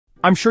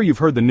I'm sure you've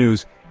heard the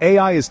news,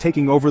 AI is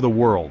taking over the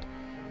world.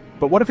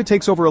 But what if it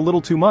takes over a little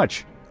too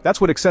much?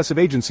 That's what excessive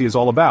agency is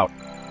all about.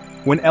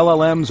 When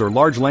LLMs or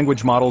large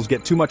language models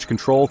get too much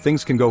control,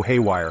 things can go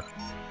haywire.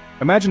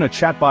 Imagine a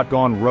chatbot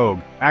gone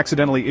rogue,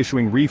 accidentally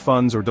issuing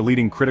refunds or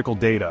deleting critical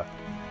data.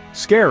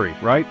 Scary,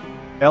 right?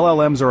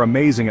 LLMs are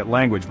amazing at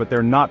language, but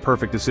they're not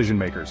perfect decision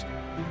makers.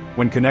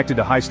 When connected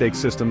to high-stakes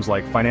systems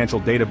like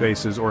financial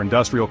databases or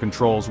industrial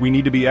controls, we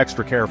need to be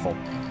extra careful.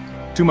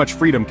 Too much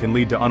freedom can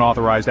lead to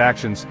unauthorized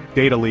actions,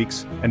 data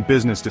leaks, and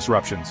business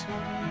disruptions.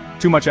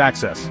 Too much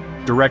access,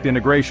 direct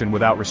integration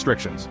without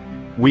restrictions.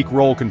 Weak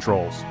role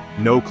controls,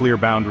 no clear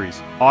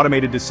boundaries,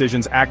 automated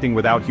decisions acting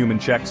without human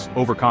checks,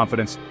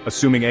 overconfidence,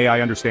 assuming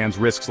AI understands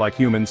risks like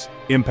humans,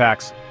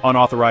 impacts,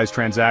 unauthorized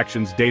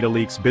transactions, data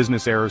leaks,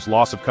 business errors,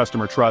 loss of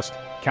customer trust,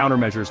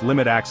 countermeasures,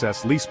 limit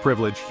access, least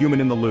privilege, human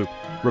in the loop,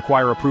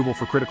 require approval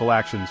for critical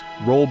actions,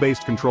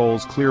 role-based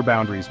controls, clear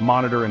boundaries,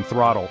 monitor and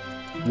throttle.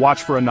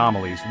 Watch for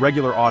anomalies,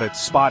 regular audits,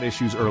 spot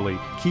issues early.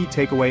 Key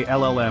takeaway: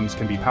 LLMs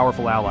can be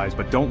powerful allies,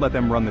 but don't let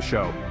them run the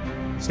show.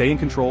 Stay in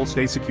control,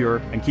 stay secure,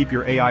 and keep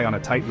your AI on a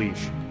tight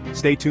leash.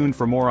 Stay tuned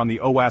for more on the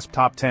OWASP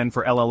Top 10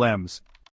 for LLMs.